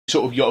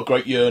Sort of got a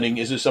great yearning.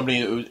 Is there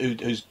somebody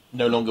who's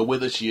no longer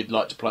with us you'd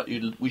like to play?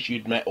 You wish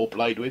you'd met or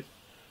played with?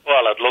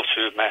 Well, I'd love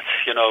to have met,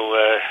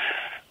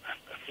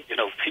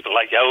 people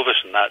like Elvis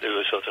and that, who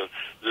are sort of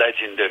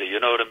legendary, you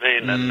know what I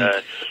mean?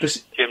 And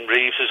Jim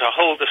Reeves, there's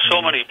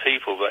so many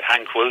people, but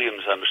Hank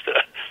Williams,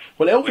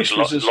 Elvis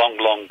was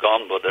long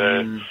gone, but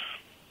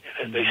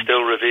they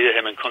still revere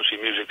him in country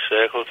music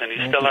circles, and he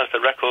still has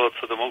the record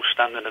for the most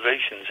standing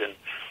ovations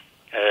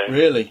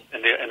really?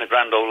 In the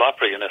Grand Ole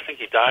Opry, and I think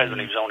he died when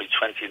he was only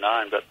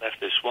 29, but left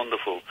this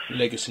wonderful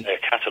legacy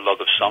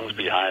catalogue of songs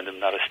behind him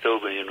that are still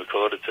being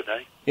recorded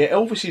today. Yeah,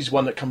 Elvis is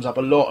one that comes up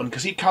a lot, and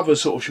because he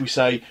covers sort of, should we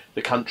say,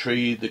 the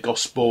country, the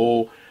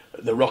gospel,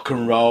 the rock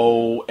and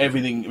roll,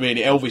 everything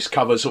really. Elvis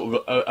covers sort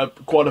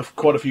of quite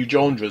a few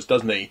genres,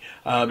 doesn't he?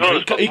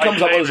 He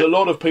comes up as a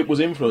lot of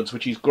people's influence,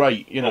 which is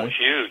great, you know. Oh,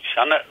 huge.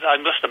 And I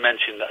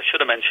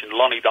should have mentioned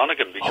Lonnie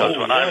Donegan, because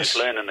when I was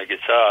learning the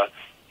guitar,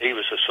 he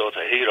was a sort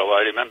of hero.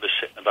 I remember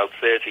sitting about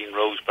 13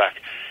 rows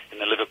back in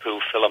the Liverpool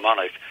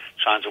Philharmonic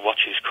trying to watch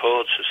his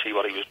chords to see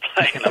what he was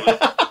playing.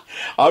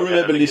 I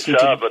remember listening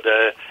to... But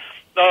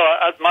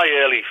I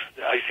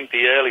think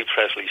the early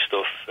Presley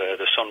stuff,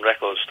 the Sun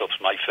Records stuff's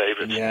my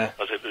favourite. Yeah.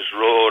 Because it was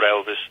raw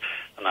Elvis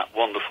and that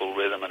wonderful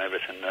rhythm and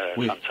everything,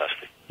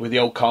 fantastic. With the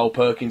old Carl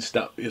Perkins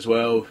stuff as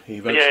well.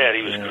 He was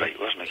great,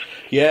 wasn't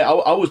he? Yeah,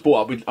 I was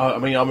brought up with... I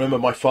remember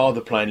my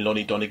father playing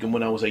Lonnie Donegan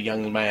when I was a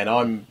young man.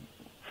 I'm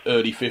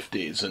early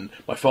 50s, and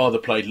my father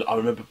played... I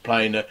remember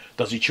playing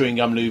Does He Chewing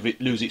Gum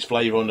Lose Its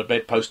Flavour on the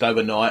Bedpost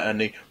Overnight, and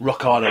the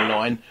Rock Island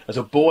Line. As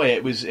a boy,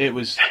 it was...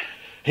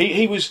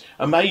 He was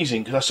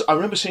amazing, because I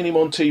remember seeing him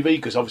on TV,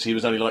 because obviously he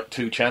was only like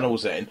 2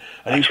 channels then,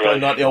 and he was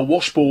playing like the old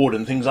washboard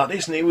and things like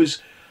this, and it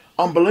was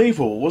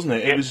unbelievable, wasn't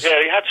it? He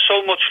had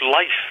so much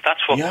life.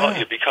 That's what got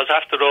you, because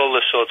after all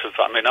the sort of...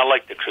 I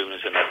like the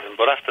crooners and everything,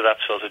 but after that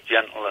sort of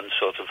gentle and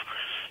sort of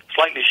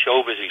slightly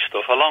show-busy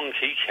stuff, along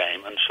he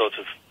came and sort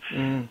of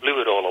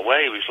blew it all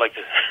away. He was like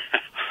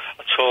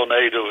a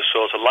tornado of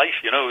sort of life,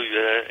 you know.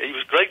 He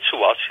was great to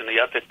watch, and he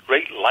had a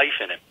great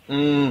life in him.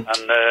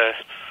 And...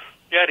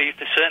 he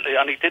certainly,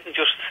 and he didn't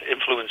just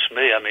influence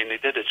me. I mean, he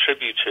did a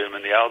tribute to him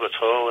in the Albert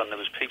Hall, and there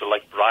was people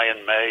like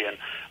Brian May and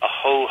a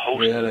whole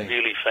host of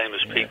really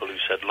famous people who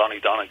said Lonnie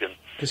Donegan.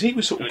 Because he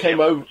was sort of came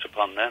over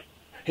upon them.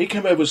 He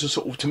came over as a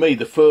sort of, to me,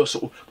 the first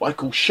sort of what I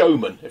call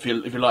showman, if you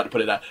like to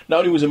put it that. Not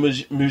only was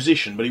he a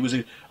musician, but he was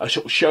a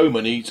sort of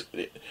showman.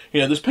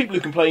 There's people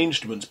who can play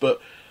instruments, but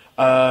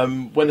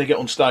when they get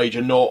on stage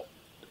are not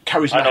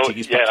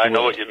charismatic. I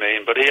know what you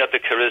mean, but he had the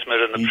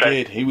charisma and the presence.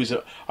 He did. He was.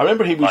 I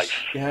remember he was.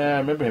 Yeah, I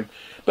remember him.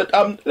 But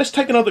let's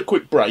take another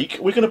quick break.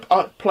 We're going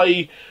to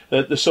play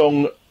the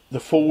song "The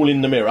Fall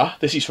in the Mirror."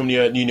 This is from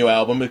the new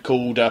album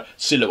called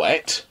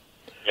Silhouette.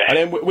 Yeah. And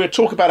then we'll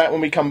talk about that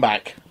when we come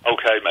back.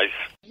 Okay, mate.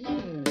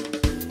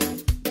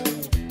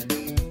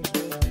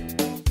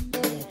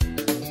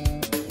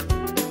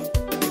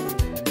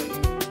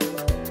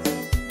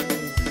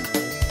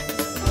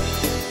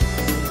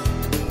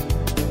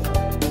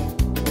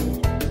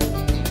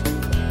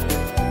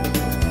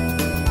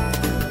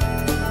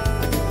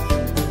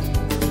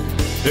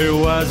 There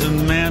was a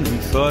man who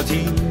thought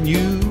he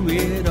knew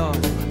it all.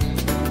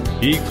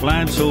 He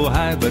climbed so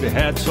high but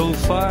had so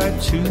far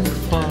to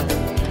fall.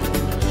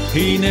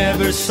 He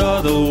never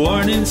saw the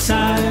warning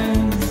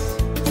signs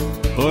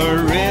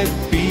or read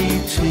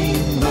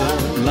between the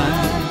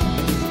lines.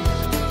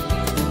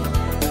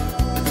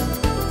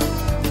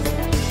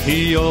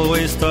 He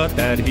always thought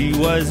that he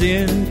was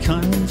in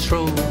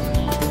control,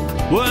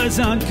 was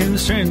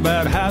unconcerned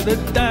about how the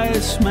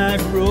dice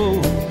might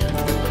roll.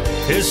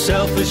 His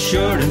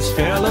self-assurance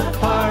fell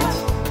apart,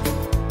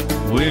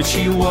 which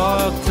he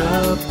walked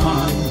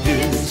upon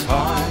his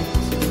heart.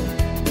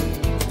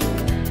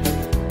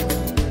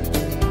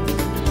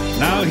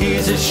 Now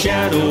he's a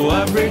shadow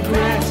of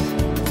regret,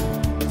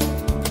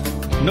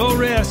 no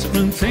rest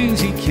from things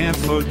he can't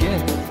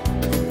forget.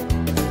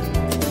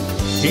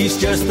 He's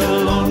just a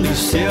lonely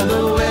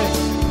silhouette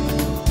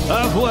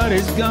of what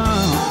is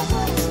gone.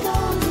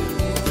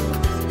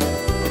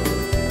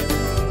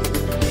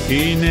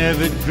 He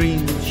never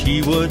dreamed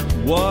she would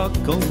walk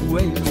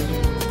away,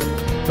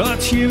 thought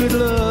she would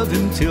love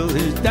him till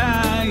his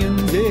dying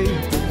day.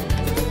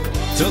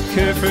 Took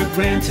her for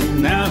granted,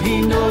 now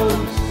he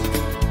knows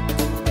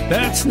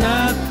that's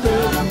not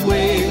the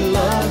way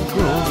love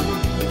grows.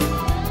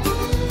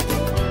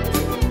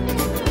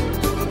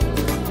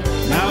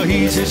 Now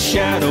he's a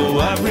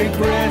shadow of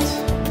regret,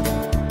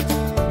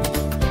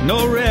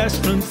 no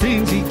rest from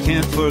things he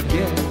can't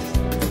forget.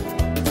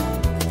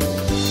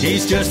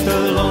 He's just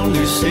a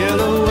lonely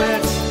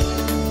silhouette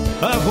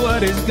of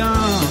what is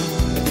gone.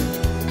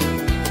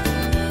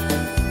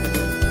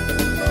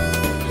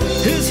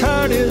 His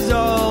heart is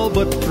all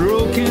but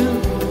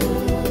broken.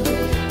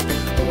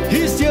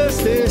 He's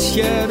just a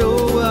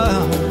shadow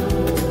of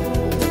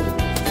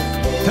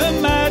the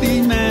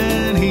mighty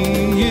man he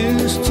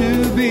used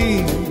to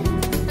be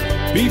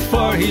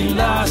before he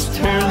lost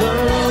her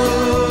love.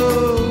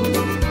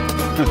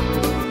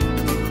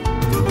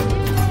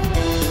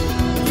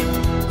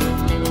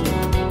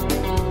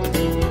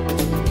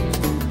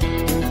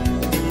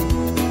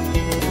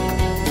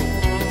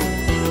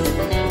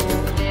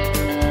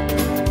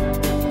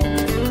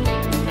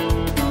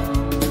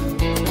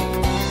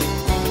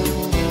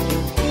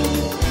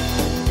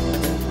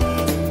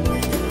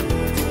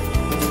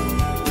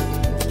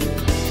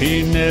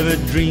 He never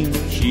dreamed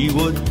she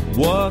would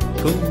walk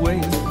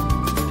away.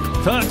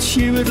 Thought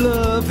she would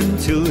love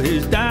until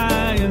his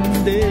dying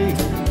day.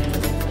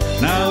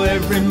 Now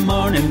every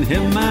morning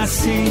him I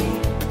see,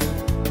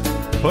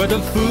 for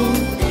the fool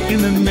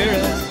in the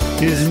mirror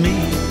is me.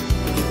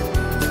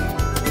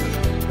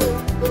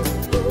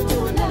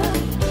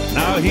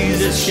 Now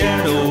he's a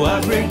shadow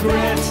of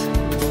regret,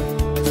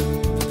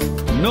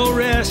 no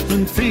rest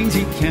from things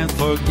he can't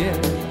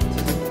forget.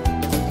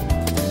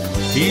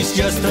 He's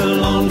just a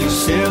lonely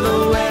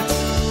silhouette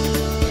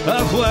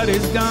of what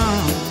is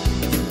gone.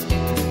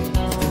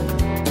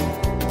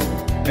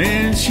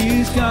 And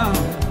she's gone.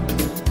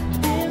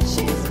 And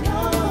she's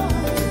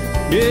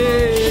gone.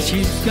 Yeah,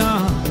 she's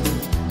gone.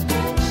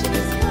 And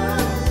she's gone.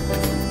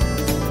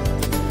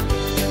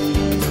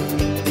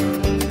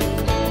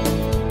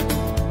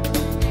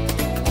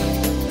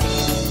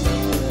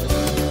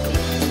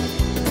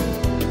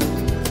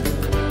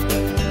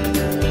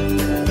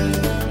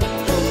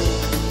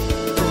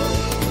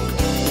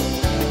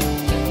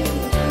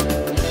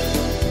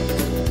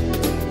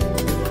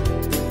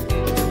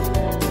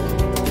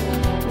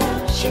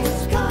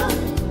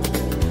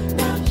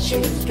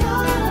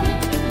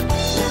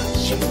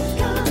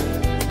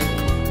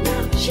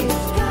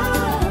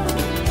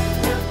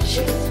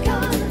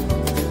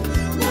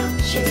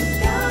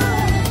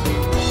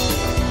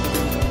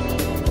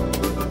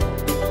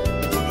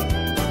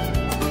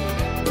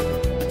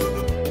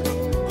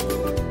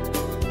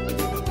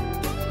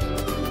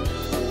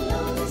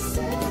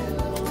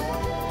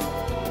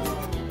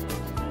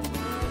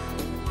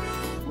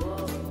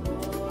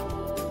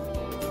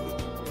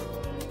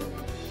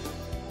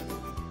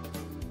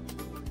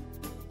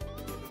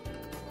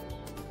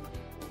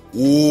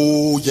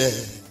 Oh, yeah.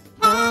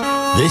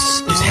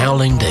 This is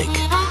Howling Dick,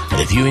 and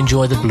if you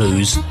enjoy the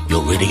blues,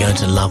 you're really going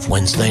to love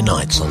Wednesday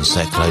nights on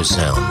Seclo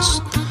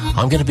Sounds.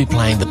 I'm going to be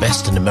playing the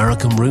best in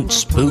American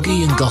roots,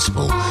 boogie and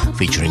gospel,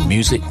 featuring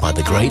music by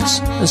the greats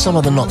and some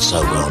of the not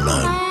so well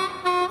known.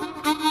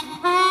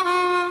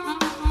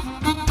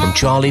 From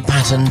Charlie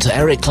Patton to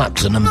Eric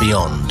Clapton and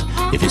beyond,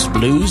 if it's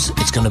blues,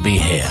 it's going to be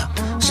here.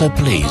 So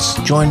please,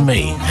 join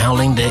me,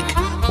 Howling Dick,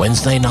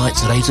 Wednesday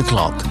nights at 8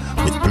 o'clock,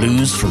 with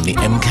blues from the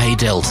MK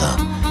Delta,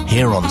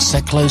 here on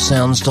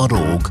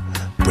seclosounds.org,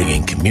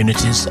 bringing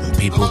communities and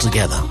people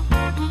together.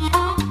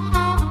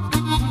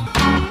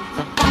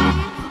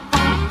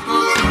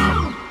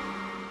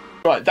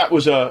 Right, that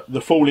was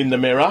The Fall in the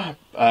Mirror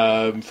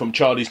from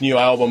Charlie's new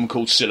album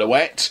called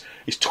Silhouette.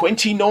 It's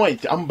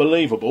 29th,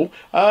 unbelievable.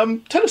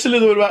 Tell us a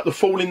little bit about The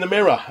Fall in the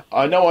Mirror.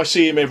 I know I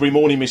see him every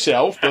morning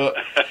myself, but...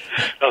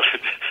 Well,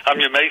 I'm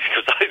your mate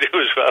because I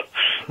do as well.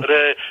 But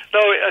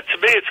to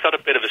me it's got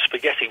a bit of a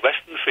spaghetti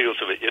western feel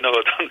to it, you know.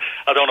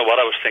 I don't know what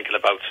I was thinking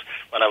about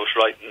when I was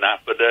writing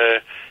that, but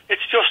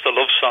it's just a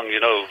love song, you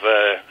know, of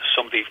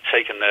somebody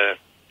taking a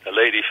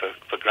lady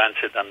for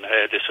granted and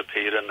her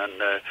disappearing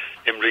and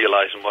him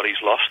realising what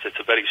he's lost. It's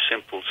a very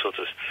simple, sort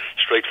of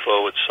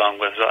straightforward song,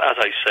 with, as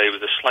I say,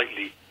 with a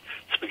slightly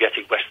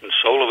spaghetti western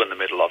solo in the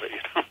middle of it, you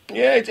know.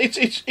 Yeah,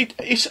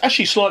 it's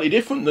actually slightly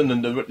different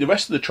than the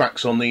rest of the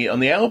tracks on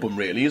the album,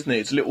 really, isn't it?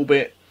 It's a little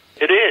bit...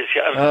 It is,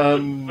 yeah.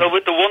 Well,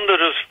 with the wonder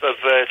of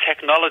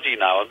technology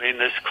now, I mean,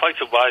 there's quite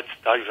a wide,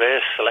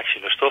 diverse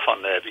selection of stuff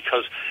on there,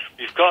 because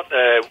we've got,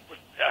 as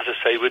I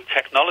say, with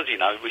technology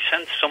now, we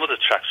sent some of the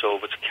tracks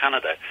over to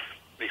Canada.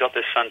 We got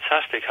this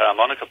fantastic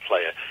harmonica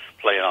player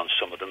playing on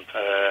some of them,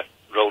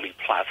 Rolly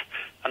Platt,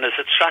 and there's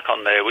a track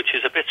on there which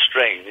is a bit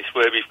strange. It's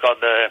where we've got...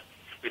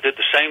 we did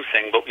the same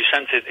thing, but we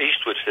sent it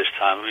eastwards this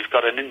time. We've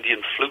got an Indian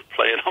flute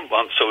playing on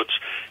one, so it's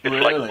really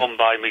like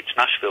Mumbai meets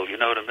Nashville, you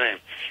know what I mean?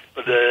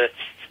 But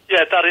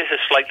yeah, that is a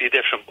slightly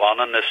different one,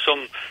 and there's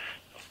some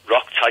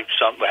rock-type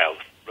song, well,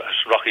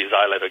 as rocky as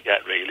I'll ever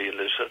get, really, and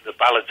there's the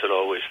ballads are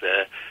always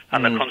there,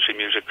 and the country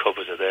music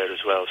covers are there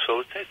as well, so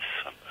it's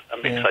a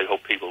mix I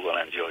hope people will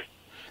enjoy.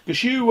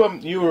 Because you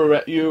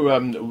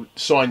were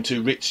signed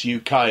to Ritz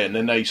UK, and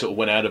then they sort of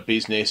went out of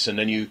business, and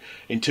then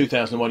in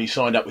 2001 you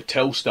signed up with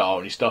Telstar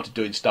and you started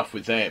doing stuff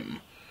with them.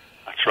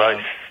 That's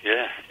right.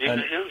 Yeah,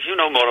 you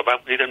know more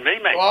about me than me,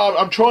 mate. Well,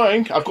 I'm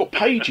trying. I've got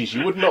pages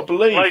you would not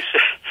believe. Well,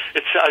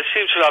 I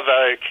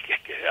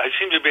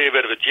seem to be a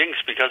bit of a jinx,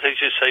 because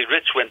as you say,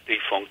 Ritz went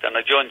defunct and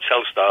I joined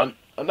Telstar.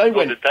 And they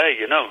went the day,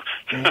 you know.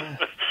 Yeah.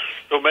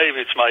 So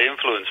maybe it's my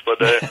influence, but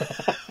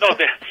no,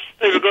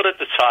 they were good at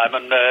the time,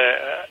 and.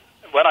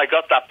 When I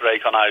got that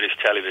break on Irish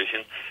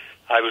television,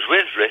 I was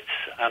with Ritz,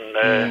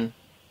 and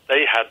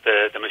they had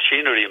the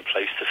machinery in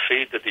place to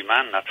feed the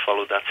demand that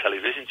followed that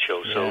television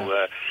show. Yeah.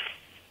 So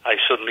I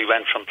suddenly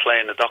went from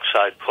playing the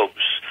dockside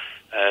pubs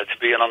to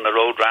being on the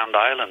road round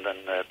Ireland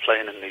and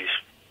playing in these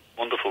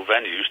wonderful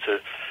venues to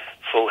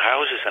full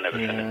houses and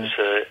everything. Yeah.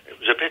 It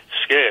was a bit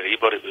scary,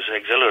 but it was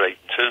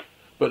exhilarating too.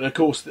 But of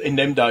course, in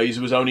them days,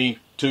 there was only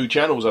 2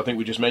 channels. I think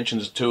we just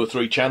mentioned there's 2 or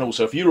 3 channels.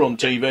 So if you were on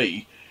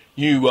TV,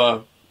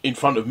 you in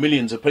front of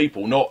millions of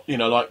people, not, you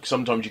know, like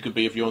sometimes you could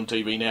be if you're on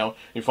TV now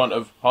in front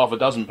of half a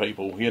dozen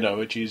people, you know,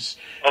 which is...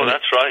 Oh,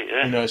 that's right,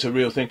 yeah. You know, it's a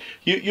real thing.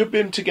 You've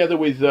been together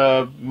with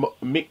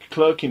Mick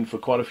Clerkin for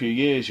quite a few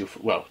years.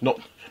 Well,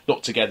 not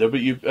together, but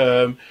you've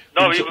no,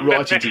 he was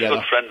writing a together.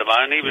 good friend of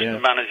mine. He was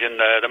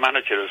the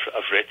manager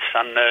of Ritz,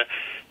 and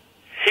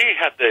he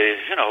had the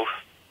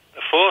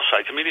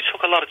foresight. I mean, he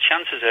took a lot of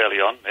chances early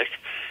on, Mick,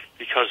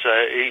 because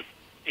I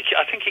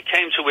think he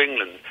came to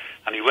England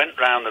and he went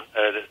round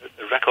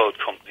the record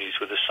companies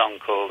with a song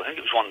called, I think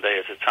it was One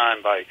Day at a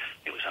Time by,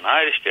 it was an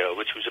Irish girl,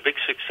 which was a big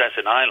success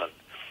in Ireland.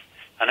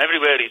 And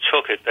everywhere he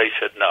took it, they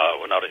said, no,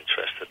 we're not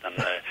interested, and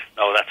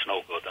no, that's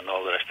no good, and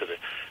all the rest of it.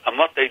 And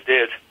what they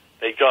did,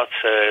 they got,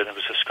 there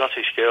was a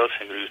Scottish girl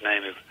singer whose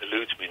name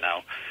eludes me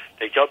now.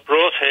 They got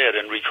brought here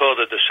and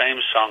recorded the same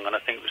song, and I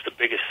think it was the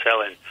biggest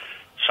selling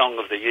song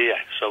of the year.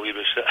 So he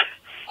was...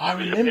 I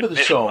remember the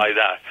song. Like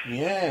that.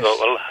 Yes. So,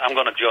 well, I'm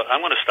going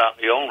to start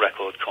my own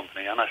record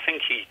company, and I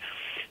think he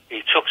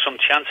took some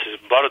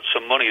chances, borrowed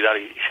some money that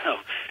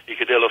he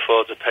could ill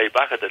afford to pay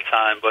back at the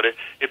time, but it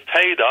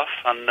paid off,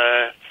 and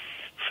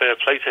fair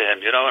play to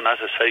him, you know. And as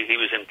I say, he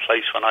was in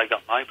place when I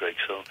got my break.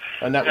 So,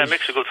 and that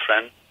Mick's a good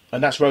friend.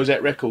 And that's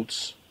Rosette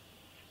Records.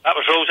 That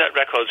was Rosette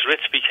Records.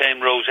 Ritz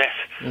became Rosette.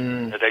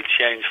 They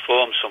changed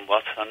form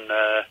somewhat, and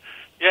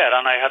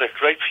and I had a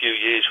great few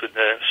years with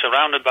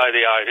surrounded by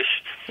the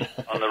Irish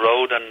on the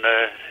road, and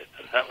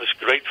that was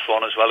great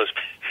fun as well as,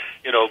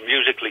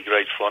 musically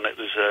great fun. It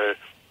was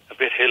a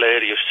bit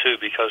hilarious too,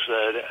 because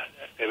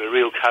they were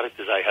real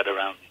characters I had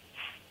around me.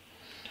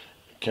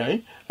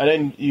 Okay, and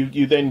then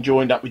you then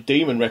joined up with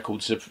Demon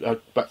Records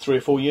about 3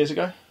 or 4 years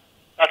ago.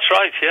 That's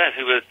right, yeah.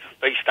 They were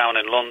based down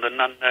in London,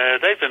 and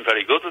they've been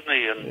very good with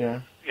me,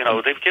 and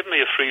they've given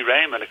me a free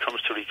rein when it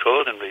comes to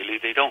recording. Really,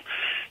 they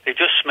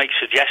just make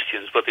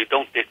suggestions, but they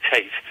don't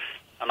dictate.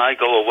 And I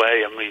go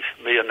away, and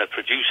me and the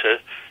producer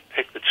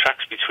pick the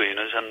tracks between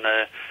us, and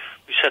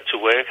we set to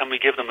work, and we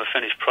give them a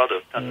finished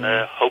product, and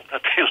hope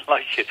that they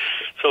like it.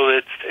 So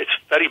it's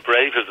very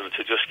brave of them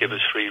to just give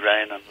us free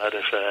rein and let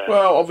us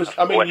well, obviously,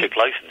 I mean, poetic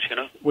license, you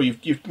know. Well,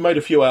 you've made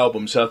a few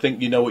albums, so I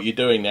think you know what you're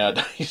doing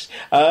nowadays.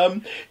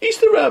 Is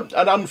there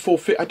an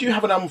unfulfilled? Do you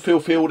have an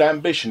unfulfilled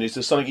ambition? Is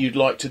there something you'd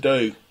like to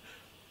do?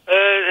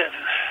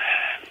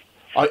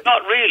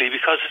 Not really,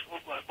 because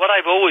what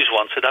I've always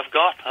wanted, I've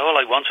got. All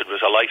I wanted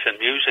was a life in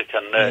music,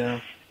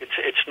 and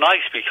it's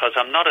nice because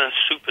I'm not a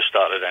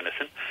superstar at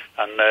anything,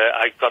 and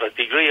I've got a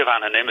degree of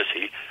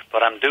anonymity,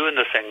 but I'm doing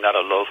the thing that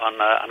I love,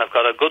 and I've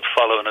got a good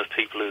following of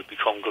people who've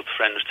become good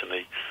friends to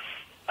me.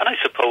 And I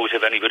suppose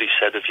if anybody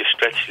said, if you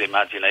stretch the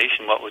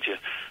imagination, what would you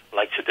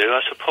like to do?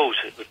 I suppose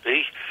it would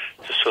be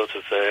to sort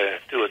of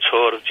do a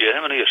tour of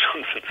Germany or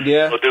something.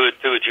 Yeah. Or do a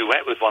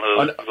duet with one of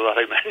those people that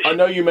I mentioned. I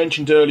know you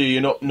mentioned earlier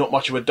you're not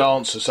much of a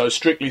dancer, so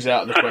Strictly's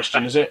out of the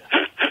question, is it?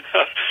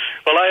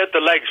 Well, I had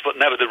the legs, but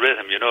never the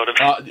rhythm, you know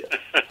what I mean?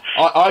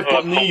 I've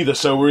got neither,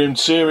 so we're in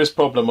serious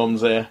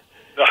problems there.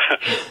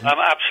 I'm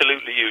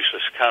absolutely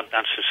useless. Can't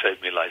dance to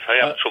save me life.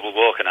 I have trouble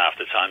walking half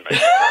the time,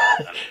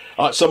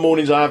 mate. Some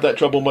mornings I have that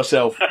trouble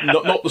myself.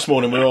 Not this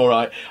morning, we're all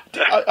right.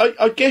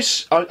 I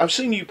guess I've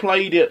seen you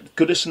played at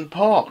Goodison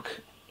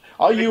Park.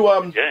 Are you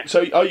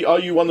So are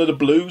you one of the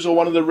Blues or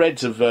one of the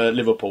Reds of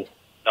Liverpool?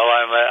 No,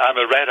 I'm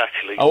a Red,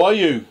 actually. Oh, are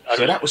you?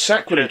 So that was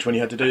sacrilege when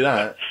you had to do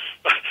that.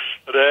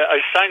 But I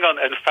sang on.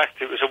 In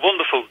fact, it was a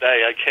wonderful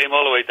day. I came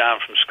all the way down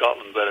from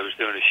Scotland where I was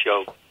doing a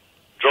show.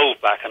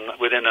 Drove back, and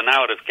within an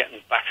hour of getting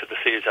back to the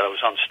theatre, I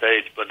was on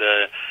stage. But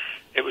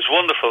it was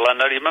wonderful, and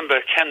I remember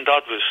Ken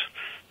Dodd was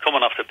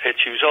coming off the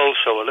pitch. He was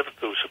also a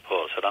Liverpool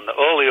supporter, and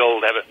all the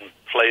old Everton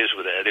players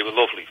were there. They were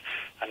lovely,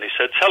 and he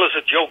said, "Tell us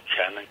a joke,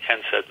 Ken." And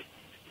Ken said,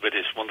 with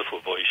his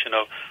wonderful voice,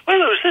 well,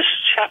 there was this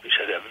chap. He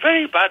said,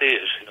 very bad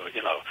ears,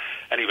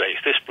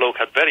 Anyways, this bloke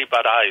had very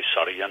bad eyes,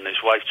 and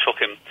his wife took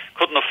him,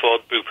 couldn't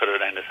afford Bupa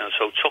or anything,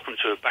 so took him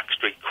to a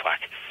backstreet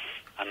quack.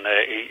 And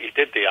he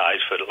did the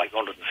eyes for like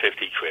 150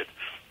 quid.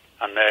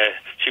 And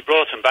she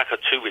brought him back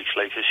 2 weeks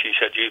later. She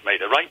said, "You've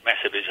made a right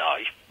mess of his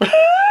eye."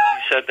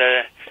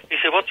 He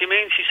said, "What do you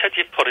mean?" She said,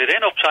 "You put it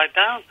in upside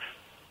down."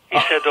 He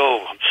said,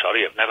 "Oh, I'm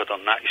sorry, I've never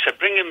done that." He said,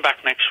 "Bring him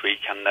back next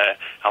week and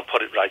I'll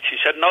put it right." She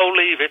said, "No,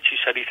 leave it." She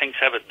said, "He thinks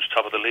Everton's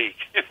top of the league."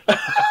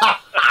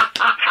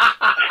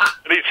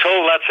 And he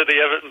told that to the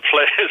Everton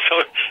players,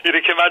 so you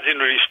can imagine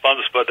the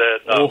response. But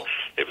no,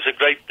 it was a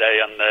great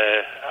day, and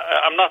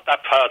I'm not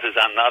that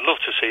partisan. I'd love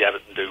to see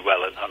Everton do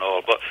well and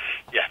all, but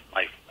yeah.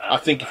 I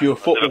think if you're a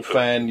football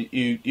fan,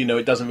 you know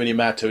it doesn't really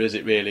matter, is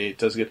it really? It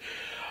does good.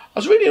 I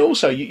was reading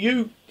also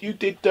you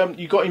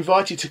got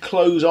invited to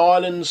close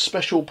Ireland's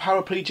special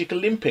paraplegic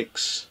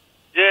Olympics.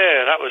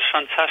 Yeah, that was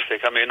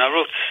fantastic. I mean, I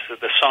wrote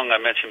the song I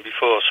mentioned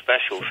before,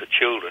 Special, for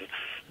children,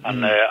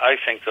 and I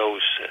think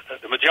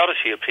the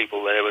majority of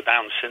people there were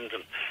Down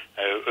syndrome,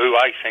 who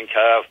I think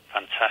are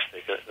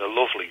fantastic. They're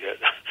lovely.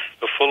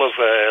 They're full of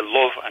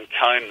love and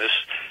kindness,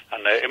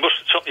 and it must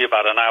have took me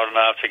about an hour and a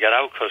half to get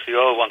out because they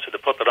all wanted to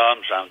put their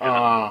arms around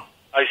you.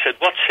 I said,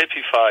 what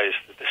typifies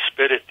the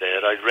spirit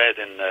there? I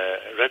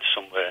read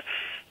somewhere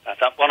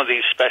that one of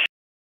these special